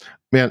 Well,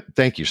 man,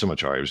 thank you so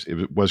much, Ari.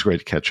 It was great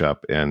to catch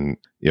up, and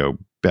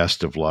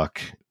best of luck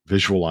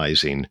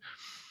visualizing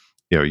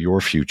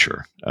your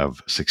future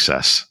of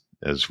success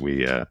as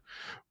we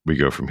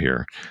go from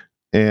here.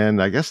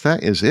 And I guess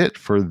that is it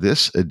for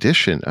this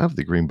edition of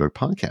the Green Book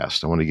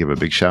Podcast. I want to give a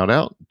big shout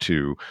out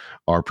to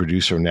our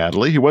producer,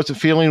 Natalie, who wasn't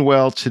feeling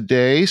well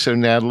today. So,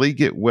 Natalie,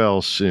 get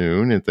well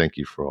soon. And thank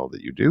you for all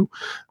that you do.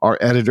 Our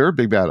editor,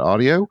 Big Bad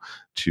Audio,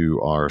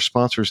 to our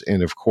sponsors,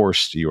 and of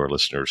course, to your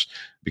listeners.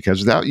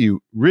 Because without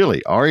you,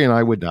 really, Ari and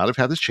I would not have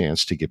had the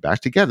chance to get back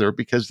together,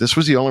 because this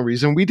was the only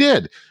reason we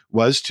did,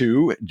 was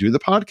to do the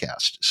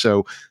podcast.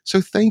 So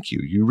thank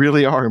you. You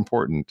really are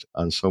important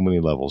on so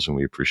many levels, and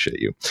we appreciate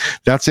you.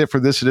 That's it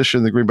for this edition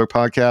of the Green Book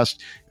Podcast.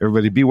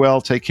 Everybody be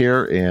well, take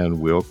care, and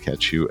we'll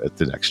catch you at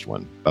the next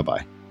one.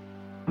 Bye-bye.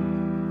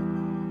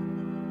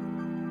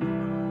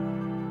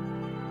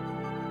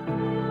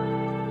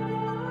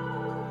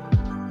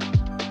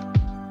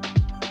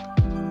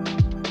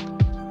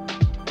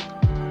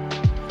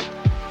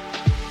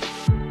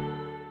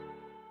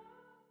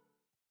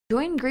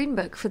 Join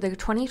Greenbook for the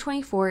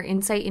 2024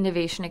 Insight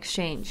Innovation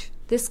Exchange.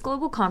 This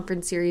global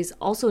conference series,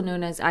 also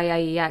known as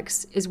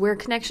IIEX, is where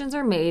connections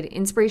are made,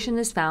 inspiration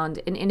is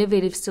found, and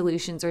innovative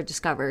solutions are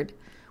discovered.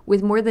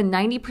 With more than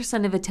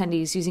 90% of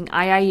attendees using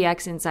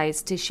IIEX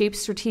insights to shape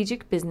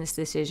strategic business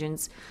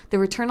decisions, the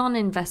return on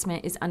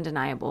investment is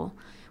undeniable.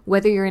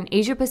 Whether you're in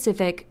Asia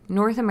Pacific,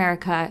 North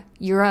America,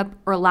 Europe,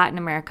 or Latin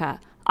America,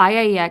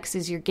 IIEX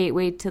is your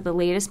gateway to the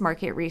latest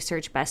market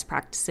research best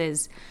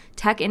practices,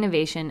 tech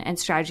innovation, and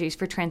strategies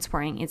for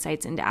transporting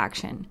insights into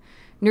action.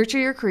 Nurture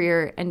your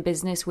career and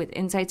business with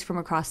insights from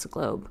across the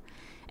globe.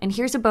 And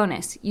here's a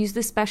bonus. Use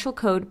the special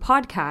code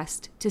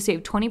PODCAST to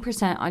save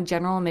 20% on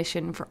general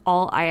admission for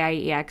all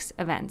IIEX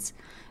events.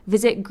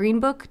 Visit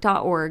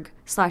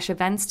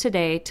greenbook.org/events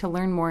today to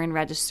learn more and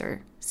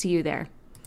register. See you there.